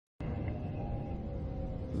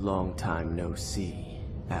Long time no see,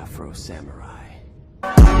 Afro Samurai.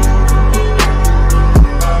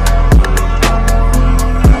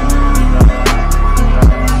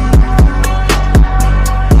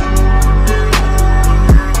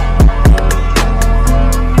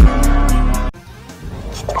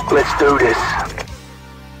 Let's do this.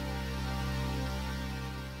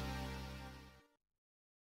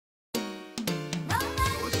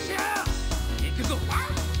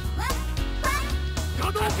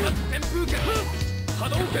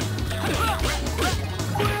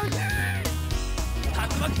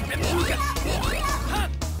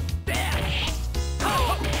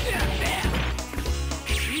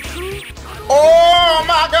 Oh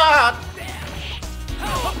my God!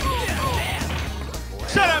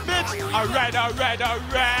 Shut up, bitch! Alright.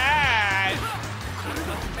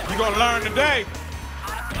 You gonna learn today.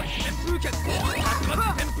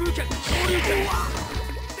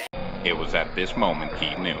 It was at this moment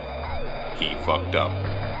he knew. He fucked up.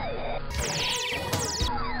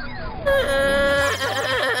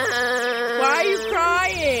 Why are you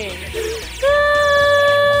crying?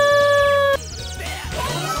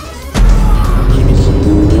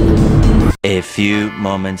 A few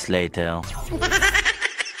moments later. Well,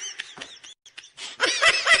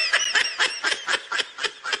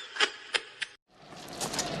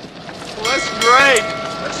 that's great.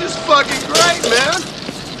 That's just fucking great, man.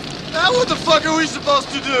 Now what the fuck are we supposed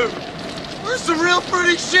to do? We're some real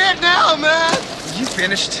pretty shit now, man. You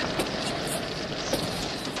finished?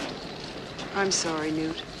 I'm sorry,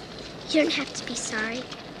 Newt. You don't have to be sorry.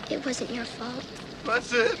 It wasn't your fault.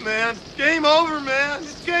 That's it, man. Game over, man.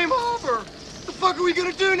 It's game over. What the fuck are we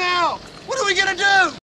gonna do now? What are we gonna do?